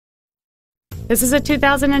This is a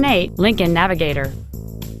 2008 Lincoln Navigator.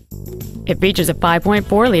 It features a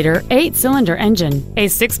 5.4-liter, 8-cylinder engine, a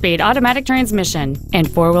 6-speed automatic transmission, and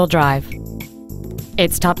 4-wheel drive.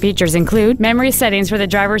 Its top features include memory settings for the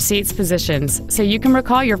driver's seat's positions, so you can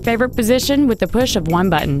recall your favorite position with the push of one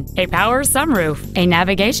button, a power sunroof, a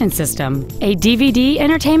navigation system, a DVD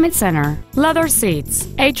entertainment center, leather seats,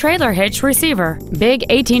 a trailer hitch receiver, big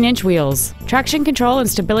 18-inch wheels, traction control and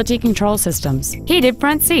stability control systems, heated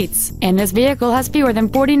front seats, and this vehicle has fewer than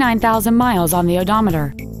 49,000 miles on the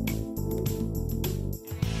odometer.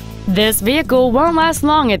 This vehicle won't last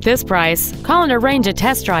long at this price. Call and arrange a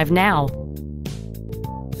test drive now.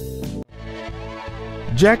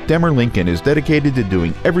 Jack Demmer Lincoln is dedicated to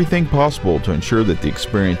doing everything possible to ensure that the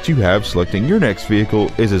experience you have selecting your next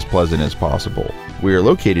vehicle is as pleasant as possible. We are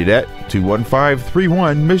located at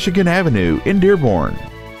 21531 Michigan Avenue in Dearborn.